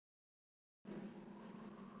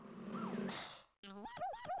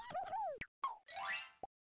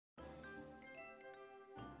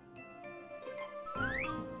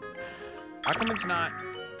How come it's not?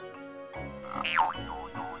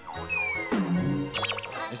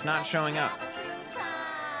 It's not showing up.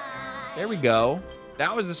 There we go.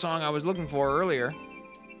 That was the song I was looking for earlier.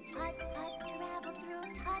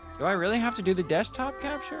 Do I really have to do the desktop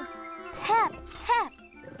capture? Hep, hep.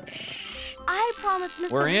 I promised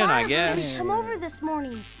Mr. We're in, I Firebird guess. to come over this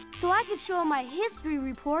morning so I could show him my history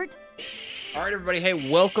report. All right, everybody.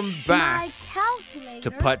 Hey, welcome back My calculator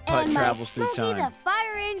to Putt-Putt and Travels Through my Smokey Time. the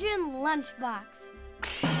Fire Engine lunchbox.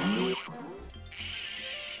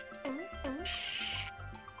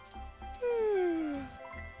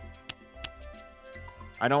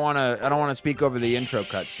 I don't want to speak over the intro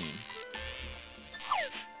cutscene.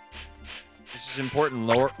 This is important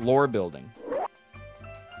lore building.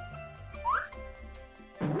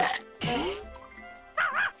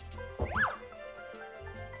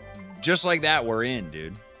 Just like that, we're in,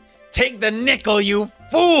 dude. Take the nickel, you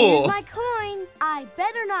fool! Here's my coin. I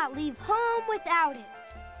better not leave home without it.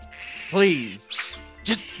 Please.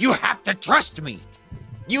 Just, you have to trust me.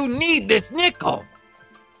 You need this nickel.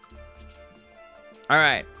 All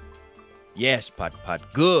right. Yes, Putt-Putt.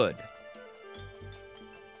 Good.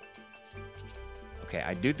 Okay,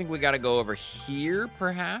 I do think we got to go over here,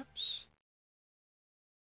 perhaps.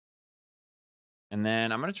 And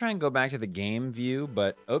then I'm going to try and go back to the game view,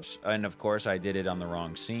 but oops, and of course I did it on the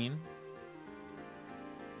wrong scene.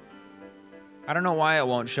 I don't know why it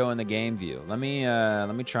won't show in the game view. Let me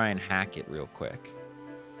try and hack it real quick.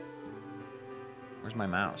 Where's my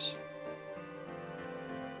mouse?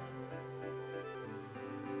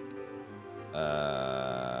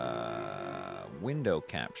 Window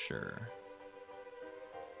capture.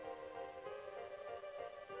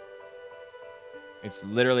 It's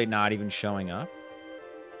literally not even showing up.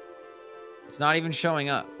 It's not even showing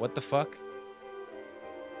up. What the fuck?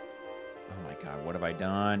 Oh my god, what have I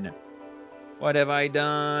done? What have I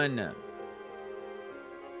done?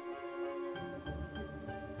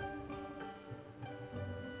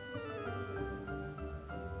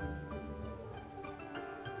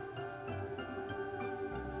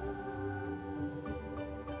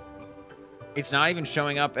 It's not even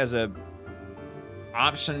showing up as a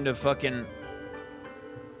option to fucking...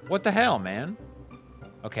 What the hell, man?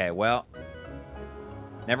 Okay, well...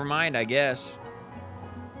 Never mind, I guess.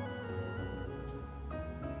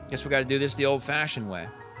 Guess we gotta do this the old-fashioned way.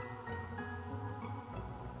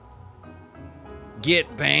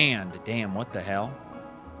 Get banned. Damn, what the hell?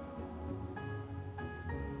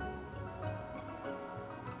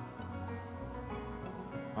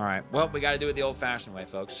 Alright, well, we gotta do it the old-fashioned way,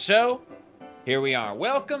 folks. So, here we are.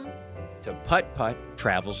 Welcome to Putt-Putt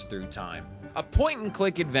Travels Through Time. A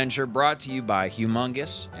point-and-click adventure brought to you by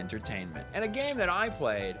Humongous Entertainment. And a game that I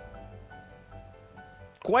played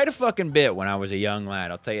quite a fucking bit when I was a young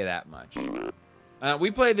lad, I'll tell you that much.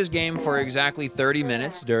 We played this game for exactly 30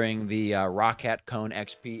 minutes during the Rockcat Cone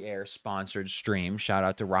XP Air sponsored stream. Shout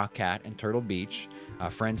out to Rockcat and Turtle Beach,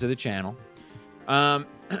 friends of the channel.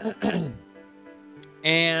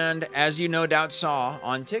 And as you no doubt saw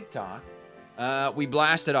on TikTok, we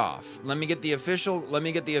blasted off. Let me get the official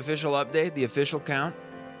update, the official count.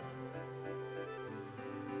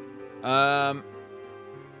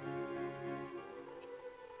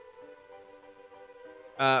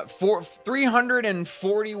 For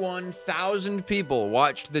 341,000 people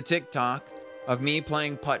watched the TikTok of me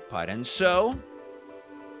playing Putt-Putt. And so,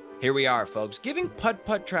 here we are, folks, giving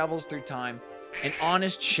Putt-Putt Travels Through Time an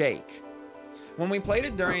honest shake. When we played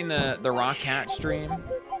it during the Rockcat stream,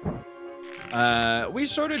 we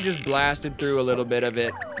sort of just blasted through a little bit of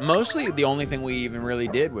it. Mostly, the only thing we even really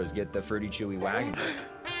did was get the Fruity Chewy Wagon.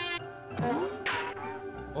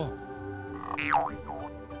 Oh.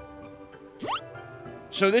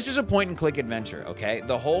 So this is a point-and-click adventure, okay?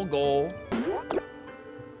 The whole goal...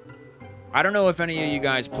 I don't know if any of you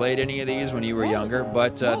guys played any of these when you were younger,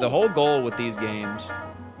 but the whole goal with these games...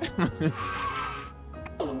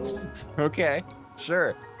 Okay,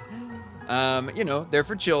 sure. You know, they're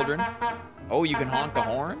for children. Oh, you can honk the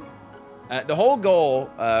horn? The whole goal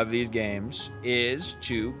of these games is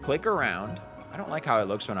to click around. I don't like how it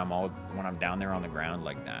looks when I'm down there on the ground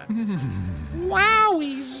like that.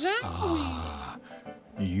 Wowie zowie.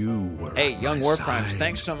 You were hey, Young War Crimes,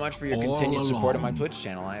 thanks so much for your continued support of my Twitch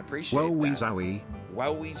channel. I appreciate that. Wowie zowie.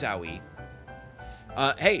 Wowie zowie.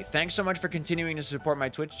 Hey, thanks so much for continuing to support my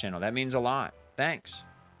Twitch channel. That means a lot. Thanks.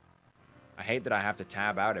 I hate that I have to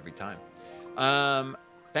tab out every time.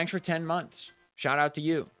 Thanks for 10 months. Shout out to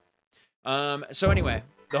you. So anyway,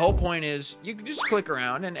 the whole point is you can just click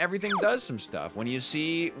around and everything does some stuff. When you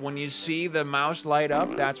see the mouse light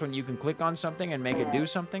up, that's when you can click on something and make it do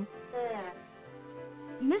something.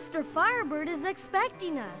 Mr. Firebird is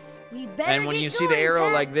expecting us. We better And when get you see the going, arrow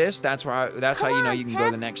Pep. like this, that's how Come you know on, you can go Pep.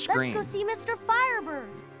 to the next screen. Let's go see Mr. Firebird.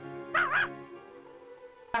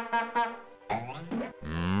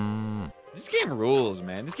 This game rules,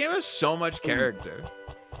 man. This game has so much character.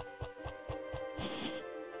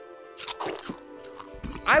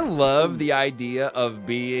 I love the idea of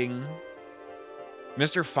being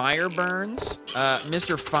Mr. Fireburns,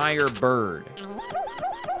 Mr. Firebird.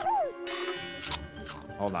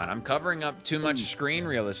 Hold on, I'm covering up too much screen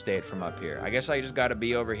real estate from up here. I guess I just gotta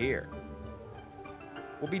be over here.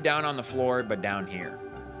 We'll be down on the floor, but down here.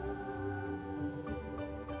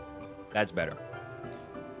 That's better.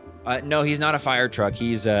 No, he's not a fire truck.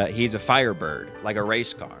 He's a Firebird, like a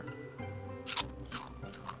race car.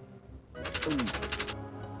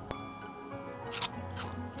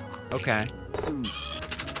 Okay.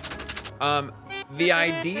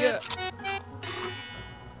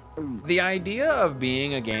 The idea of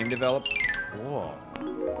being a game developer. Whoa.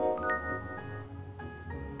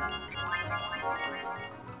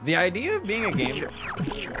 The idea of being a game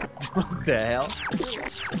what the hell?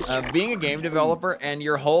 Being a game developer and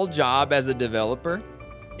your whole job as a developer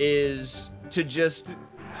is to just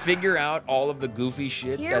figure out all of the goofy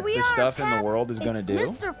shit Here that we the are, stuff in the Pep. world is gonna It's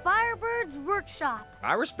do. Mr. Firebird's workshop.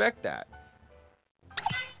 I respect that.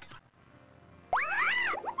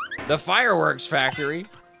 The fireworks factory.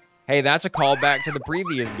 Hey, that's a callback to the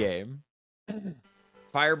previous game.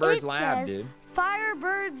 Firebird's It Lab, says dude.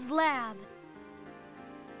 Firebird's Lab.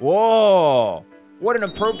 Whoa! What an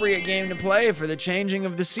appropriate game to play for the changing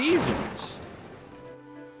of the seasons.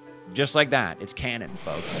 Just like that. It's canon,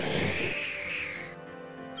 folks.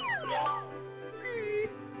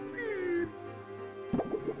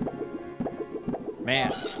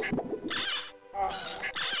 Man.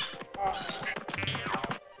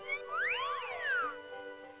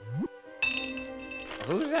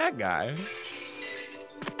 Who's that guy?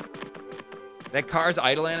 That car's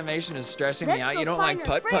idle animation is stressing me out. You don't like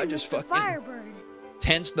Putt-Putt? Just fucking Firebird.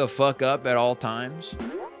 tense the fuck up at all times.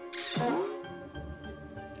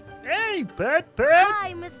 Hey, Putt-Putt!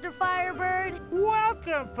 Hi, Mr. Firebird.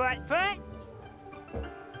 Welcome, Putt-Putt!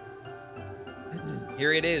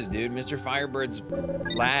 Here it is, dude. Mr. Firebird's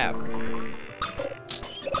lab.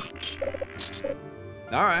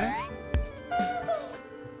 All right.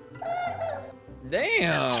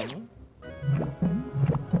 Damn.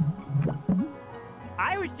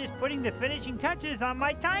 I was just putting the finishing touches on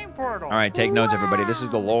my time portal. All right, take notes, everybody. This is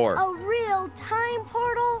the lore. A real time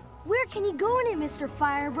portal? Where can you go in it, Mr.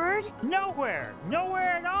 Firebird? Nowhere. Nowhere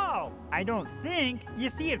at all. I don't think. You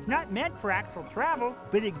see, it's not meant for actual travel,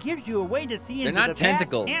 but it gives you a way to see into not the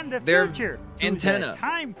tentacles. past and the They're future. through antenna. the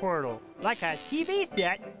time portal. Like a TV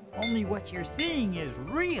set, only what you're seeing is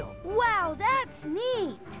real. Wow, that's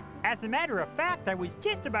neat. As a matter of fact, I was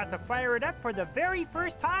just about to fire it up for the very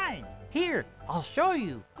first time. Here, I'll show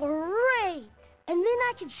you. Great. And then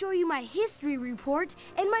I can show you my history report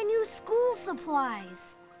and my new school supplies.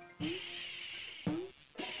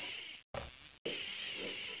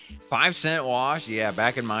 5-cent wash? Yeah,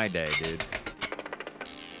 back in my day, dude.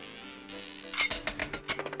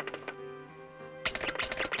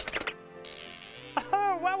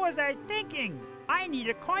 Oh, what was I thinking? I need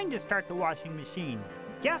a coin to start the washing machine.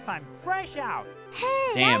 Guess I'm fresh out.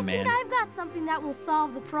 Hey, Damn, I man. think I've got something that will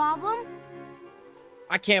solve the problem.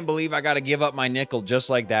 I can't believe I got to give up my nickel just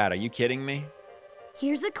like that. Are you kidding me?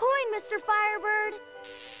 Here's a coin, Mr. Firebird.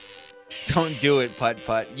 Don't do it,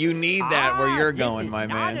 Putt-Putt. You need that where you're going, my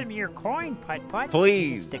Not a man. mere coin, Putt-Putt.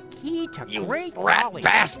 Please. It's the key to You great rat knowledge.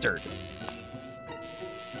 bastard.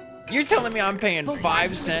 You're telling me I'm paying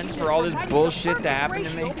 5 cents for all this bullshit to happen to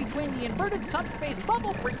me?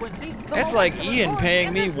 That's like Ian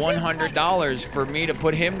paying me $100 for me to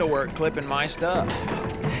put him to work clipping my stuff.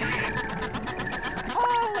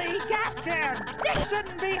 Holy goddamn! This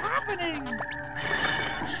shouldn't be happening!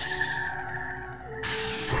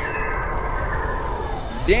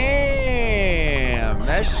 Damn,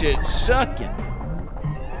 that shit's sucking.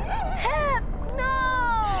 Pep,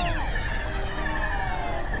 no!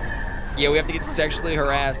 Yeah, we have to get sexually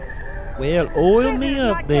harassed. Well, oil This me is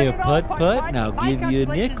up not there, good at all, Putt-Putt, and I'll My give you a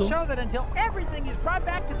calculations nickel. show that until everything is brought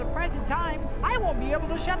back to the present time, I won't be able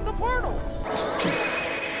to shut the portal.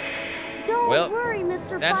 Don't Well, worry,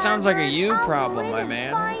 Mr. that sounds like a Firebird. you I'll problem, go my in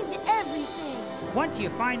man. and find everything. Once you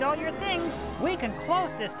find all your things, we can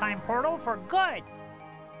close this time portal for good.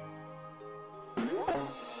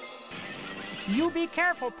 You be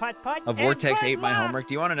careful, Putt-Putt. A vortex and ate good my luck. homework.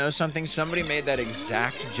 Do you want to know something? Somebody made that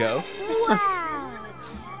exact joke. Wow.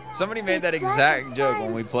 Somebody made that It's like exact a joke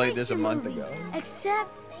when we science played this a fiction month movie. ago. Except,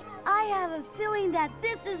 I have a feeling that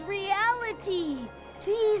this is reality.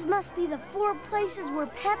 These must be the 4 places where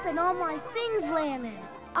Pep and all my things landed.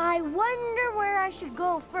 I wonder where I should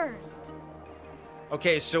go first.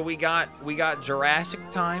 Okay, so we got Jurassic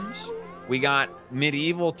times, we got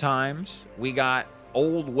medieval times, we got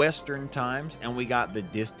old Western times, and we got the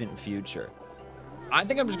distant future. I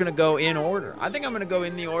think I'm just gonna go in order. I think I'm gonna go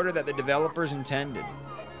in the order that the developers intended.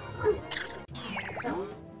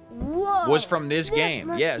 Whoa! Was from this game.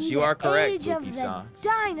 must Yes, be you the are correct, age of Bookie the Socks.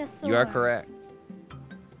 dinosaurs. You are correct.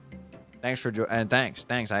 Thanks for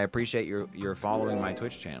thanks. I appreciate your following my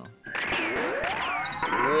Twitch channel.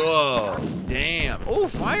 Whoa, damn. Oh,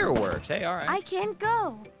 fireworks. Hey, all right. I can't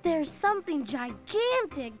go. There's something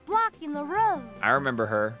gigantic blocking the road. I remember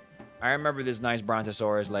her. I remember this nice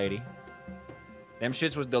brontosaurus lady. Them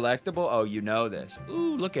shits was delectable. Oh, you know this.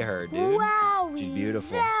 Ooh, look at her, dude. Wowie, She's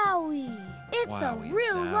beautiful. Zowie. It's Wowie, a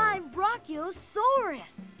real zowie. live Brachiosaurus.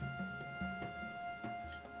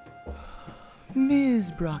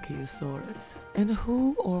 Ms. Brachiosaurus, and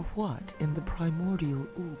who or what in the primordial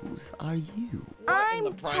ooze are you? I'm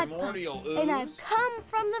the primordial Putt-Putt, and I've ooze? come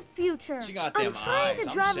from the future. She got I'm them trying eyes. to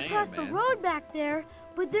I'm drive saying, across man. the road back there,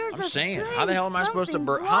 but there's I'm a saying, how the hell am I supposed to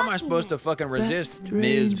strange how am I something supposed to blocking fucking That resist strange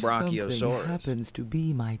Ms. something Brachiosaurus? happens to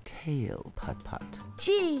be my tail, Putt-Putt. it.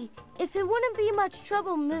 Gee, if it wouldn't be much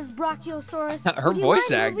trouble, Ms. Brachiosaurus, Her would you voice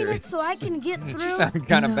mind moving actor it so I can get through? She sounded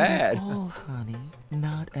kind of Not bad. at all, honey.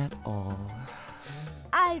 Not at all.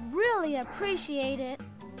 I'd really appreciate it.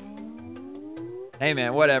 Hey,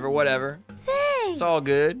 man, whatever. Thanks. It's all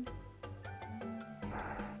good.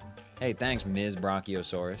 Hey, thanks, Ms.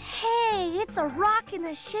 Brachiosaurus. Hey, it's a rock in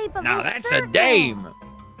the shape of Now a that's circle. a dame.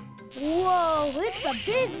 Whoa, it's a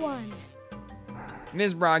big one.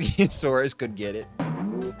 Ms. Brachiosaurus could get it.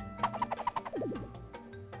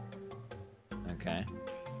 Okay.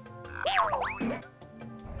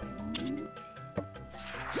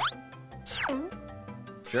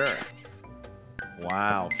 Sure.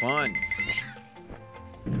 Wow, fun.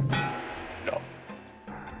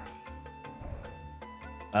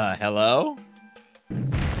 Hello?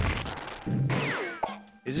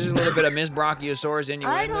 Is this a little bit of Ms. Brachiosaurus innuendo?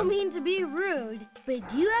 I don't mean to be rude, but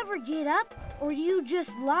do you ever get up, or do you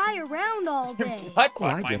just lie around all day? What, Oh,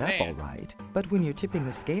 I my get up man? all right. But when you're tipping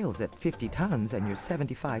the scales at 50 tons and you're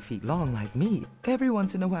 75 feet long like me, every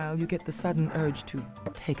once in a while you get the sudden urge to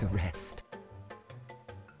take a rest.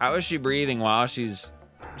 How is she breathing while she's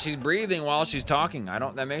breathing while she's talking?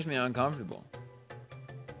 That makes me uncomfortable.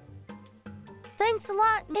 Thanks a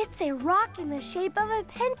lot. It's a rock in the shape of a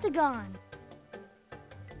pentagon.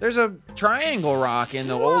 There's a triangle rock in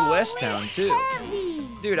the old West Town too. Heavy.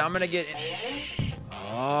 Dude, I'm gonna get.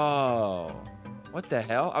 Oh, what the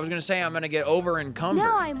hell? I was gonna say I'm gonna get over encumbered.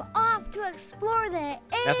 Now I'm off to explore the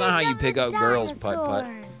That's not how age you of pick the up girls, Putt-Putt.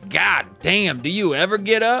 dinosaurs. God damn, do you ever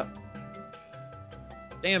get up?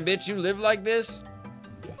 Damn, bitch, you live like this?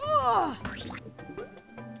 Ugh.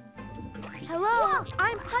 Hello,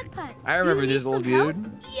 I'm Putt-Putt. I remember Do you this need little some help?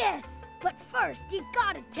 dude. Yes, but first you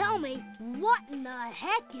gotta tell me what in the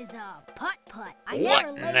heck is a Putt-Putt? I What never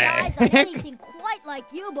in laid the eyes on heck? anything quite like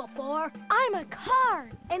you before. I'm a car,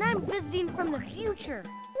 and I'm visiting from the future.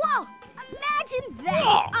 Whoa! Imagine that!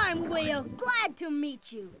 Whoa. I'm Will. Glad to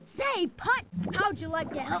meet you. Say, Putt, how'd you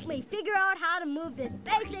like to help me figure out how to move this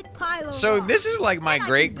basic pile? So this is like my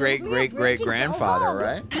great grandfather,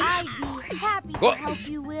 right? I'd be happy to Whoa. help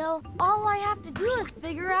you, Will. All I have to do is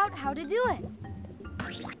figure out how to do it.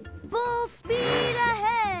 Full speed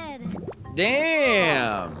ahead!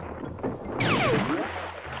 Damn.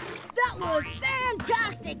 That was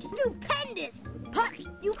fantastic! Stupendous! Putt,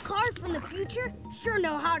 you cars from the future sure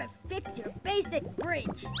know how to fix your basic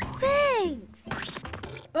bridge. Thanks!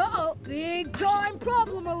 Uh-oh, big time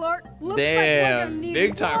problem alert! Looks like we're Damn, gonna need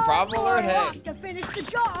big time one problem more alert, hey. rock to finish the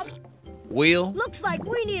job. Wheel. Looks like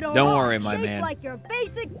we need a Don't rock worry, my shaped man. like your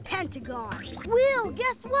basic pentagon. Will,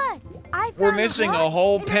 guess what? I We're found missing a rock,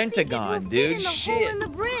 whole and I think it pentagon, will fit dude. in the hole Shit. in the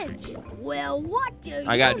bridge. Well, what do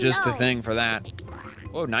I got you just the know? thing for that.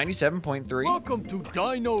 Whoa, 97.3. Welcome to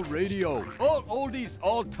Dino Radio. All oldies,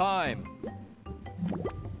 all time.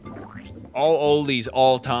 All oldies,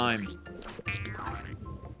 all time.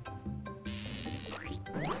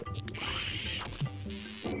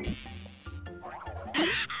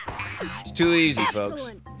 It's too easy, folks.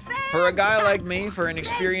 Excellent. For a guy like me, for an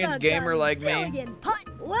experienced Thanks a gamer like me, gazillion,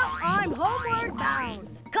 Putt. Well, I'm homeward bound.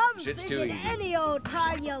 Come Shit's too visit easy. any old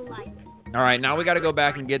time you like. all right, now we got to go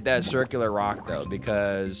back and get that circular rock though,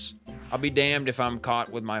 because I'll be damned if I'm caught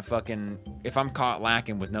with my if I'm caught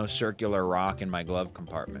lacking with no circular rock in my glove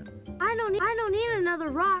compartment. I don't need another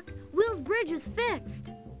rock. Will's bridge is fixed.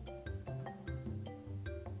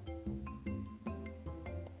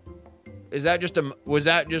 is that just a, was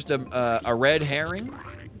that just a red herring?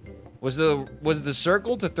 Was the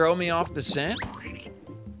circle to throw me off the scent?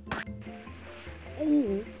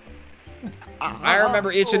 I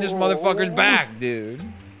remember itching this motherfucker's back, dude.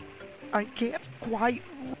 I can't quite.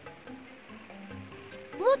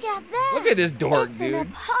 Look at that. Look at this dork, It's dude.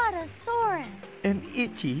 an Apatosaurus. An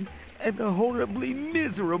itchy and a horribly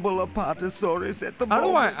miserable Apatosaurus at the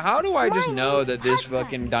moment. How do I just My know name's that this Putt-Putt,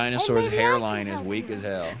 fucking and dinosaur's maybe I can hairline is help weak you. as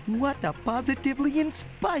hell? What a positively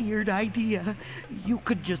inspired idea. You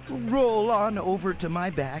could just roll on over to my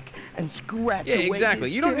back and scratch Yeah, away exactly.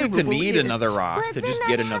 this You don't need to terrible need itch. another rock But to then just I'd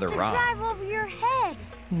get have another to rock. drive over your head.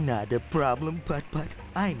 Not a problem, Putt-Putt.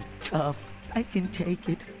 I'm tough. I can take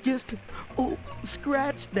it. Just,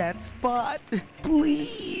 scratch that spot,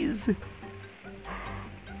 please.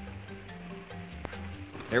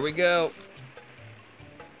 Here we go.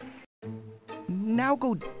 Now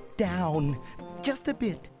go down, just a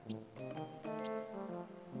bit.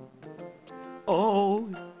 Oh.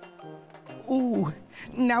 Ooh,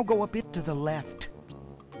 now go a bit to the left.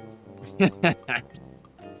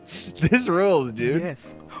 This rules, dude. Yes.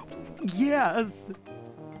 Yes.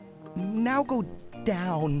 Now go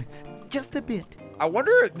down, just a bit. I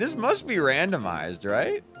wonder, this must be randomized,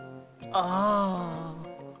 right? Oh.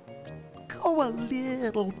 Go a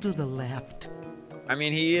little to the left. I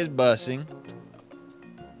mean, he is bussing.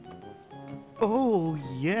 Oh,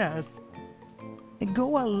 yes.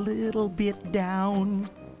 Go a little bit down.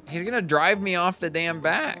 He's gonna drive me off the damn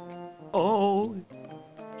back. Oh.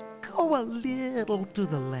 Go a little to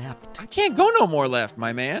the left. I can't go no more left,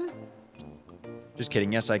 my man. Just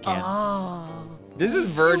kidding. Yes, I can. Oh. This is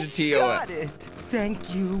verge of TOS. Got it.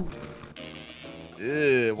 Thank you.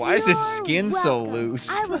 Ugh, why is his You're skin so welcome. loose?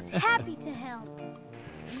 I was happy to help.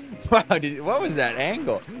 Wow, what was that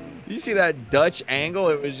angle? You see that Dutch angle?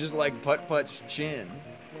 It was just like Putt-Putt's chin.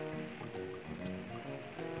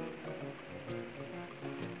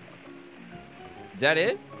 Is that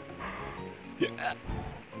it? Yeah.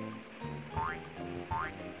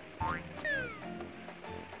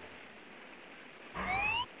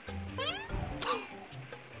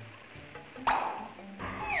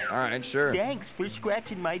 All right, sure. Thanks for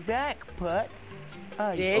scratching my back, Putt.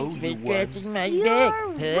 I Thanks owe for you one. scratching my You're back,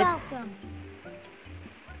 Putt. welcome.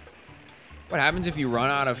 What happens if you run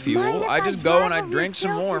out of Mind fuel? if I I just go and drive I over drink some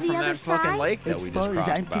your tail more to from the that other fucking side? lake that As we far just as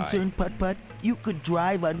I'm crossed by. concerned, Putt-Putt, you could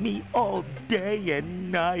drive on me all day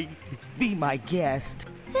and night. Be my guest.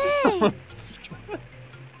 Thanks.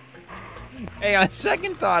 Hey, on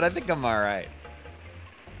second thought, I think I'm all right.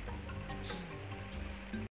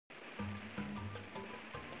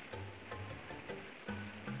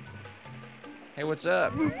 Hey, what's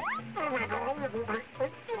up?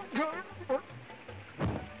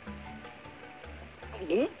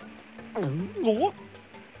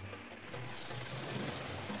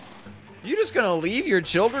 You just gonna leave your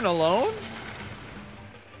children alone?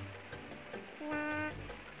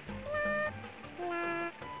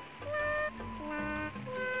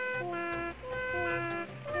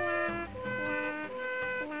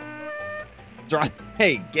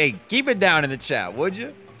 Hey, keep it down in the chat, would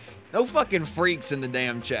you? No fucking freaks in the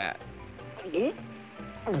damn chat.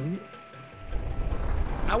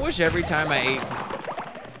 I wish every time I ate...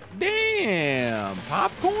 Damn,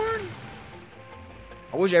 popcorn?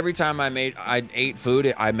 I wish every time I ate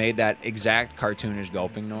food, I made that exact cartoonish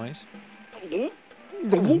gulping noise.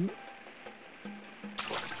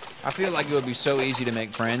 I feel like it would be so easy to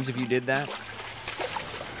make friends if you did that.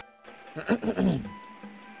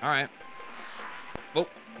 All right. Oh,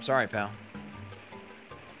 sorry, pal.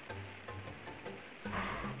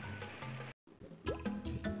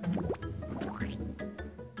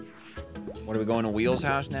 What, are we going to Wheel's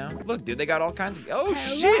house now? Look, dude, they got all kinds of... Oh,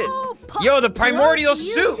 Hello, shit! Putt. Yo, the primordial Hello to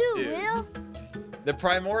you soup, too, dude. Will. The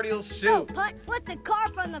primordial Oh, soup. Putt, what's a car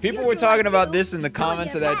from the People future were talking like about you? this in the Doing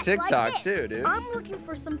comments of your that best like TikTok, this. too, dude. I'm looking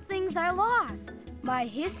for some things I lost. My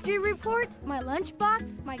history report, my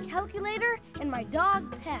lunchbox, my calculator, and my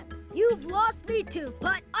dog Pep. You've lost me too,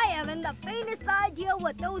 Putt. I haven't the faintest idea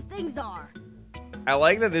what those things are. I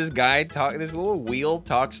like that this guy this little Wheel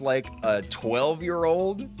talks like a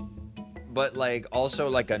 12-year-old, but like also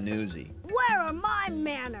like a newsie. Where are my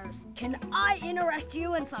manners? Can I interest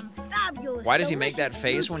you in some fabulous? Why does he make that delicious,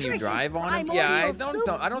 face when you nutritious drive on him? primordial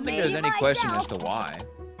Yeah, I don't think there's soup any made question as myself? to why.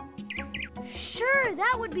 Sure,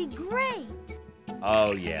 that would be great.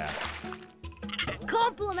 Oh yeah.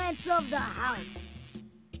 Compliments of the house.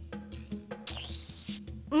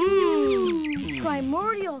 Mmm,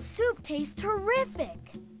 primordial soup tastes terrific.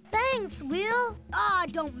 Thanks, Will. Ah,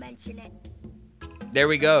 don't mention it. There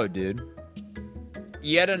we go, dude.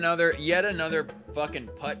 Yet another fucking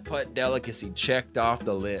putt-putt delicacy checked off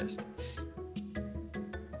the list.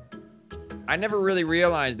 I never really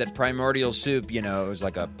realized that primordial soup, you know, it was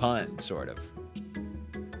like a pun, sort of.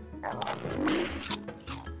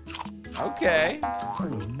 Okay.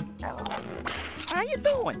 How you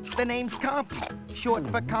doing? The name's Compy, short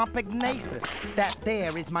for Compagnathus. That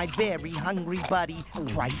there is my very hungry buddy,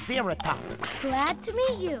 Triceratops. Glad to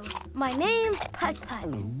meet you. My name's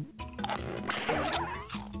Putt-Putt.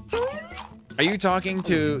 Are you talking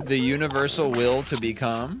to the universal will to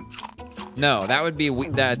become? No, that would be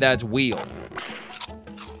that's wheel.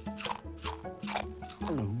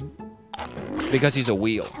 Because he's a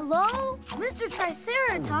wheel. Hello, Mr.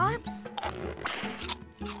 Triceratops.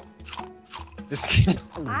 This kid.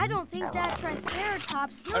 I don't think that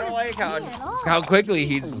Triceratops I don't like noticed me at all. how quickly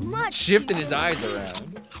he's Much shifting his too eyes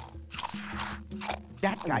around.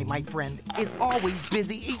 That guy, my friend, is always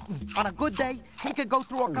busy eating. On a good day, he could go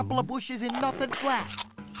through a couple of bushes and nothing flat.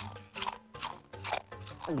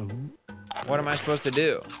 What am I supposed to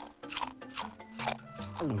do?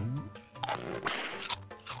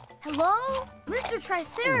 Hello, Mr.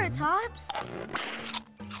 Triceratops.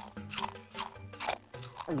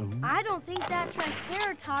 I don't think that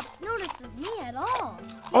Triceratops notices me at all.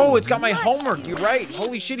 Oh, it's got my homework. You're right.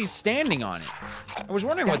 Holy shit, he's standing on it. I was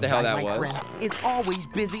wondering what the hell guy, that my was. friend, is always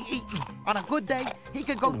busy eating. On a good day, he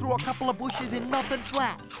could go through a couple of bushes and nothing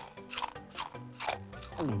flat.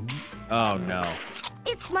 Oh no.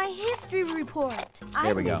 It's my history report. I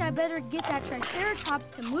There we think go. I better get that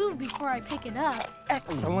Triceratops to move before I pick it up.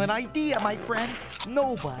 Excellent idea, my friend.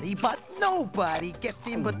 Nobody, but nobody gets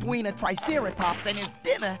in between a Triceratops and his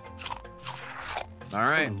dinner. All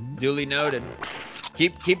right, duly noted.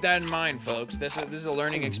 Keep that in mind, folks. This is a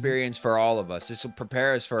learning experience for all of us. This will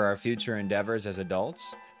prepare us for our future endeavors as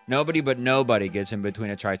adults. Nobody but nobody gets in between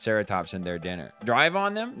a Triceratops and their dinner. Drive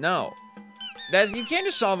on them? No. You can't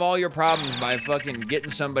just solve all your problems by fucking getting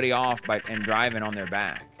somebody off and driving on their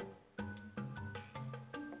back.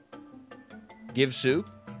 Give soup?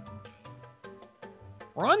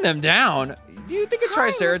 Run them down? Do you think a Hi, Mr.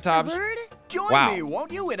 Triceratops... Bird. Join Wow. me,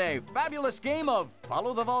 won't you, in a fabulous game of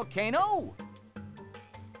Follow the Volcano?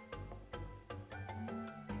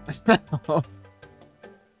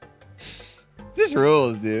 This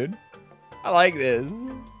rules, dude. I like this.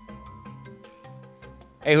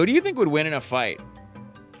 Hey, who do you think would win in a fight?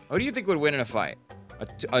 Who do you think would win in a fight?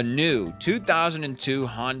 A new 2002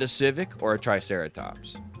 Honda Civic or a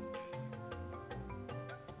Triceratops?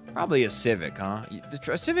 Probably a Civic, huh?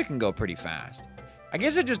 The Civic can go pretty fast. I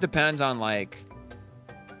guess it just depends on, like...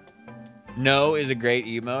 No is a great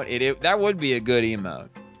emote. That would be a good emote.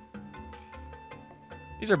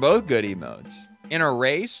 These are both good emotes. In a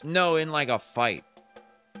race? No, in like a fight.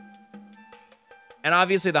 And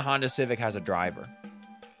obviously the Honda Civic has a driver.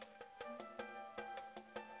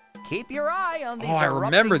 Keep your eye on these Oh, I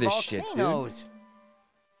remember erupting this shit, dude. volcanoes.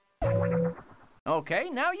 Okay,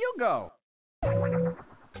 now you go.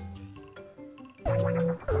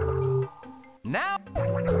 Now.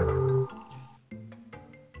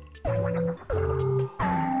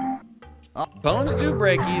 Bones do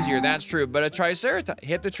break easier, that's true, but a Triceratops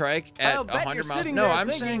hit the trike at I'll bet 100 you're miles. sitting No, there I'm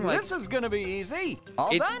thinking, saying like this is gonna be easy.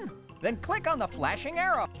 All done? Then click on the flashing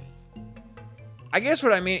arrow. I guess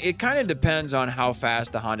what I mean, it kind of depends on how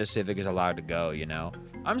fast the Honda Civic is allowed to go, you know?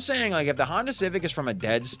 I'm saying like if the Honda Civic is from a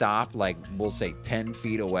dead stop, like we'll say 10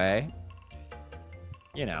 feet away,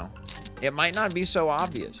 you know, it might not be so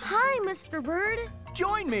obvious. Hi, Mr. Bird.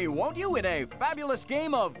 Join me, won't you, in a fabulous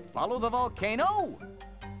game of Follow the Volcano?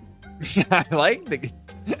 I like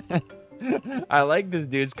I like this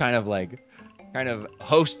dude's kind of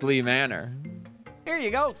hostly manner. Here you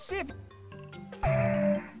go. See if...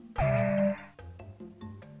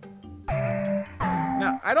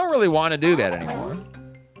 No, I don't really want to do that anymore.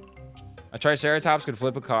 A Triceratops could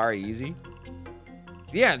flip a car easy.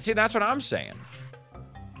 Yeah, see, that's what I'm saying.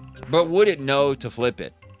 But would it know to flip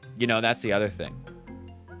it? You know, that's the other thing.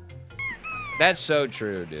 That's so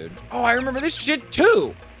true, dude. Oh, I remember this shit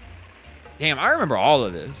too. Damn, I remember all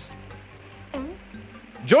of this.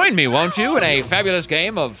 Join me, won't you, in a fabulous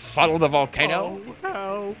game of Follow the Volcano? Oh,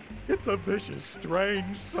 how? It's a vicious,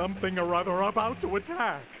 strange something or other about to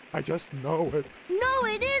attack. I just know it. No,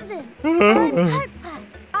 it isn't. I'm Putt-Putt.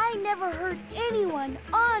 I never hurt anyone,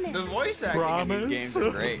 honest. The voice acting in these games are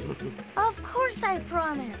great. Of course I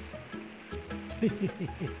promise.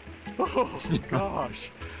 Oh, gosh.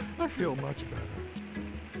 I feel much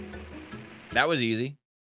better. That was easy.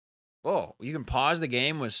 Oh, you can pause the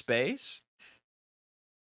game with space?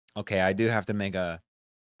 Okay, I do have to make a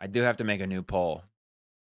new poll.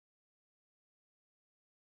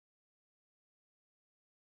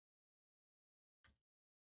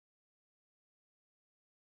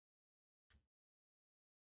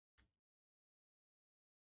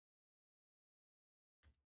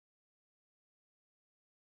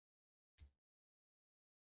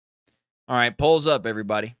 All right, polls up,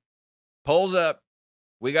 everybody. Polls up.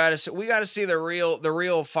 We gotta see the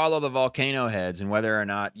real follow the volcano heads and whether or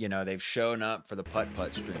not they've shown up for the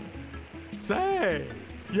putt-putt stream. Say,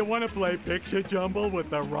 you want to play picture jumble with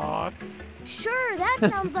the rocks? Sure, that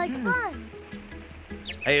sounds like fun.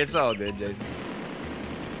 Hey, it's all good, Jason.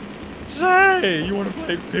 Say, you want to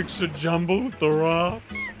play picture jumble with the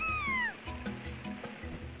rocks?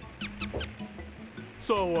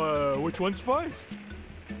 So, which one's first?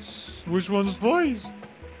 Which one's first?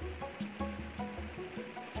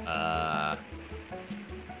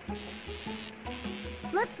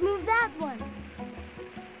 Let's move that one.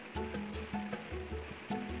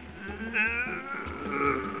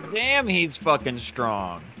 Damn, he's fucking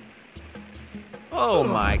strong. Oh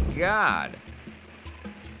my God.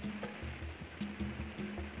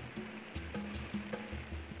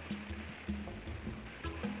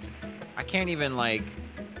 I can't even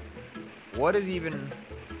what is even...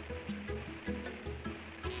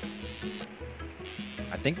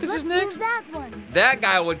 I think this is next. Move that one. That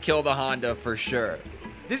guy would kill the Honda for sure.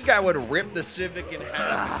 This guy would rip the Civic in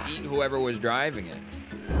half and eat whoever was driving it.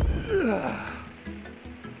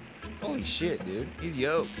 Holy shit, dude. He's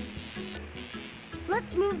yoked.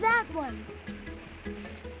 Let's move that one.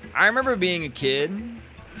 I remember being a kid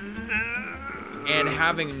and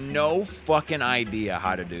having no fucking idea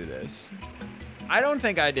how to do this. I don't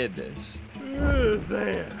think I did this.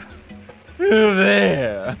 There.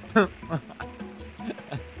 There.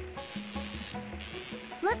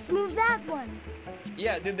 Let's move that one.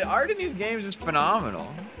 Yeah, dude, the art in these games is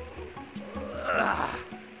phenomenal.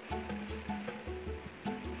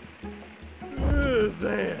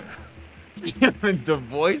 There. The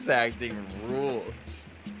voice acting rules.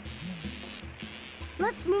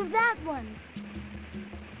 Let's move that one.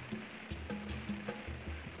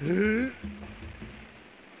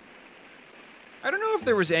 I don't know if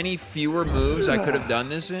there was any fewer moves I could have done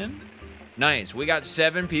this in. Nice. We got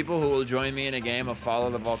 7 people who will join me in a game of Follow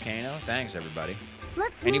the Volcano. Thanks, everybody.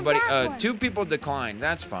 Let's move Anybody? that one. 2 people declined.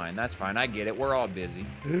 That's fine. That's fine. I get it. We're all busy.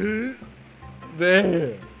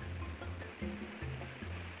 There.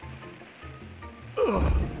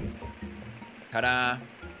 Ta-da.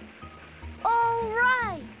 All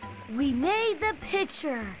right. We made the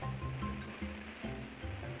picture.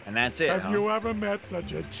 And that's it, Have huh? you ever met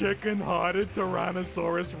such a chicken-hearted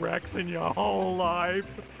Tyrannosaurus Rex in your whole life?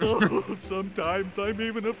 Sometimes I'm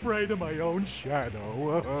even afraid of my own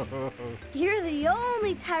shadow. You're the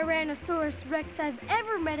only Tyrannosaurus Rex I've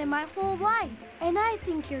ever met in my whole life, and I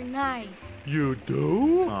think you're nice. You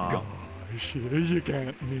do? Aw. Gosh, you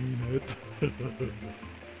can't mean it.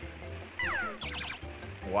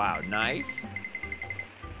 Wow, nice.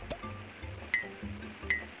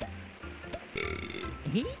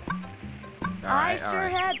 All I right, all sure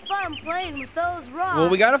right. had fun playing with those rocks. Well,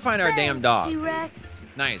 we gotta find our Thanks, damn dog. T-Rex.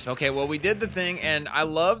 Nice. Okay, well, we did the thing, and I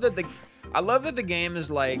love that the game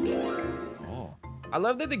is like, I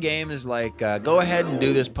love that the game is like, go ahead and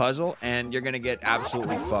do this puzzle, and you're gonna get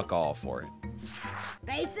absolutely fuck all for it.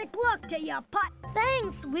 Basic look to ya, Putt.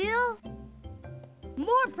 Thanks, Will.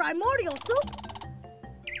 More primordial soup?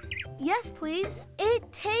 Yes, please. It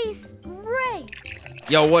tastes great.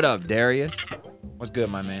 Yo, what up, Darius? What's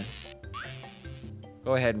good, my man?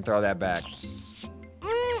 Go ahead and throw that back.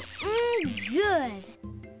 Good.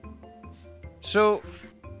 So,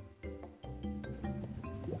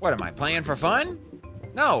 what am I playing for fun?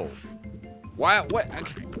 No. Why? What?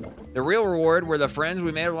 The real reward were the friends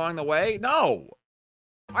we made along the way? No.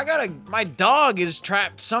 My dog is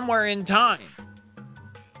trapped somewhere in time.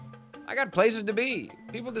 I got places to be,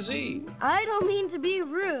 people to see. I don't mean to be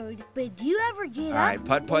rude, but do you ever get All up? right,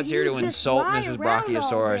 Putt-Putt's here to insult Mrs.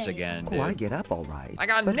 Brachiosaurus again, dude. Oh, I get up all right. I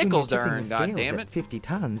got But when nickels to you're tipping earn, the scales goddammit. at 50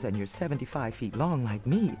 tons and you're 75 feet long like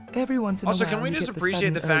me, every once in Also, a while can we you just get the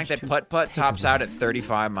appreciate the sudden fact urge that to Putt-Putt take a tops out at rest.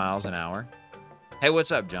 35 miles an hour? Hey,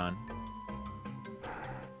 what's up, John?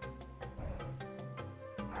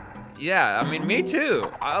 Yeah, I mean, me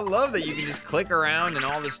too. I love that you can just click around and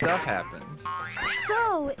all this stuff happens.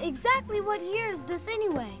 So, exactly what year is this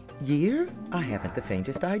anyway? Year? I haven't the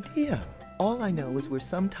faintest idea. All I know is we're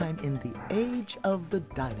sometime in the age of the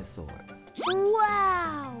dinosaurs.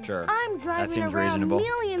 Wow. Sure, I'm that driving seems around reasonable.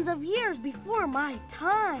 millions of years before my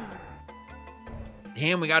time.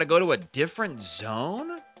 Damn, we gotta go to a different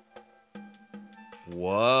zone?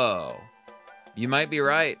 Whoa. You might be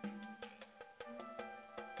right.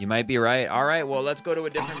 You might be right. All right, well, let's go to a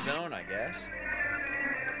different zone, I guess.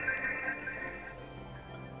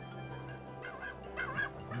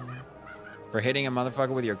 For hitting a motherfucker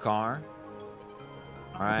with your car?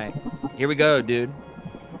 All right, here we go, dude.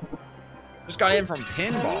 Just got in from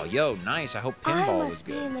pinball. Yo, nice. I hope pinball was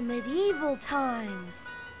be in good. the medieval times.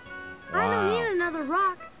 I don't Wow. need another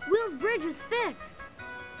rock. Will's bridge is fixed.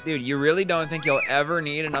 Dude, you really don't think you'll ever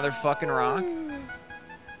need another fucking rock?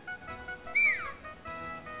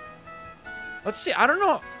 Let's see. I don't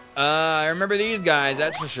know. I remember these guys,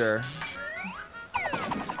 that's for sure.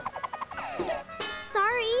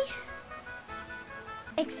 Sorry.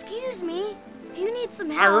 Excuse me. Do you need some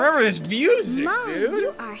help? I remember this music, Mom, dude.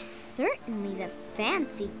 you are certainly the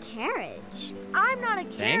fancy carriage. I'm not a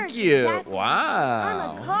carriage. Thank you. exactly. Wow.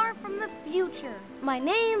 I'm a car from the future. My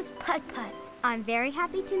name's Putt-Putt. I'm very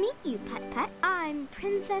happy to meet you, Putt-Putt. I'm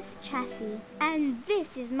Princess Chassie, and this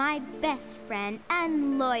is my best friend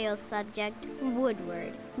and loyal subject,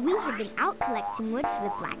 Woodward. We have been out collecting wood for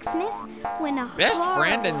the blacksmith when a Best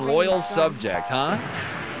friend and horrible loyal rainstorm- subject, huh?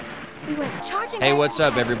 We went charging Hey, right what's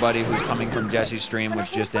up, ahead. everybody who's Right coming from into Jesse's stream, when I which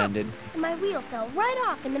hit a just bump, ended? and my wheel fell right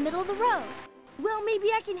off in the middle of the road. Well, maybe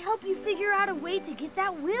I can help you figure out a way to get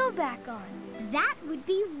that wheel back on. That would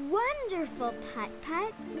be wonderful,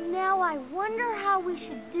 Putt-Putt. Now I wonder how we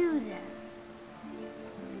should do this.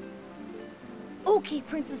 Okay,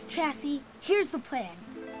 Princess Chassie, here's the plan.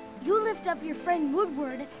 You lift up your friend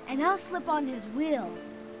Woodward, and I'll slip on his wheel.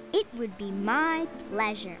 It would be my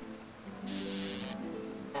pleasure.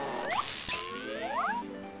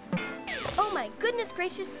 Oh my goodness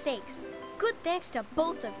gracious sakes. Good thanks to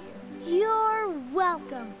both of you. You're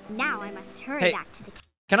welcome. Now I must hurry Hey. back to the...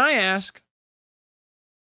 Can I ask?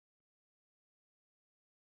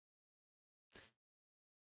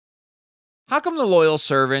 How come the Loyal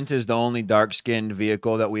Servant is the only dark-skinned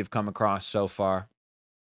vehicle that we've come across so far?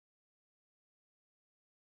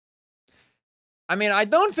 I mean, I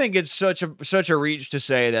don't think it's such a reach to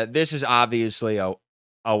say that this is obviously a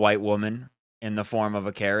white woman in the form of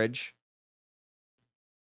a carriage.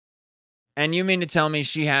 And you mean to tell me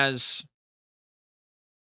she has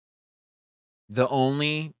the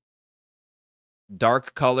only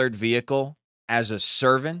dark-colored vehicle as a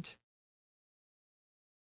servant?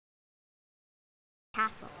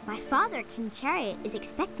 castle. My father, King Chariot, is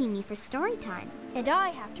expecting me for story time. And I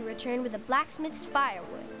have to return with the blacksmith's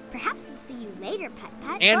firewood. Perhaps we'll see you later,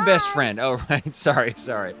 Putt-Putt. And best Bye. friend. Oh, right. Sorry.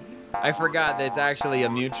 I forgot that it's actually a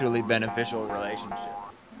mutually beneficial relationship.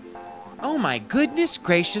 Oh my goodness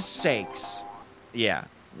gracious sakes. Yeah,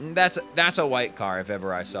 that's a white car if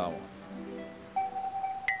ever I saw one.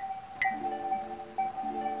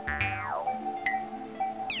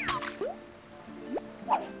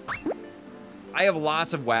 I have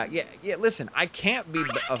lots of yeah, listen, I can't be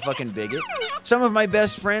a fucking bigot. Some of my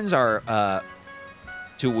best friends are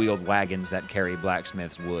two-wheeled wagons that carry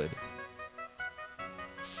blacksmith's wood.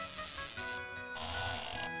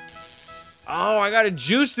 Oh, I gotta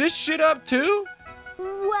juice this shit up too?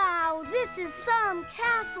 Wow, this is some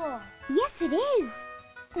castle. Yes, it is.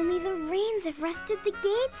 Only the rains have rusted the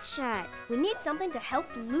gates shut. We need something to help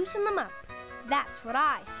loosen them up. That's what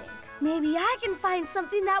I think. Maybe I can find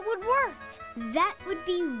something that would work. That would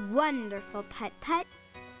be wonderful, Putt-Putt.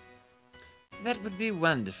 That would be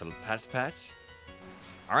wonderful, Putt-Putt.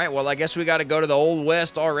 All right, well, I guess we gotta go to the Old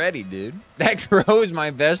West already, dude. That crow's my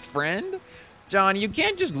best friend? John, you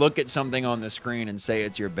can't just look at something on the screen and say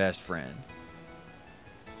it's your best friend.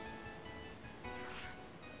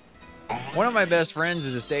 One of my best friends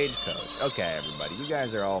is a stagecoach. Okay, everybody, you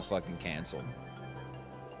guys are all fucking canceled.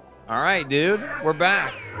 All right, dude, we're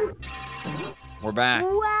back. We're back.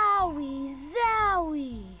 Wowie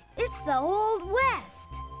zowie! It's the Old West.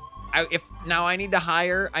 I need to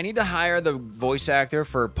hire the voice actor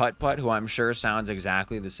for Putt-Putt, who I'm sure sounds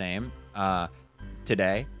exactly the same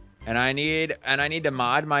today. And I need to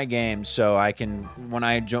mod my game so I can, when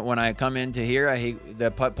I come into here,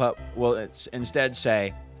 the Putt-Putt will instead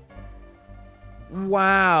say,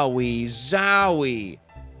 "Wowie zowie!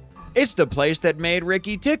 It's the place that made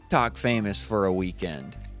Ricky TikTok famous for a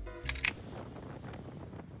weekend."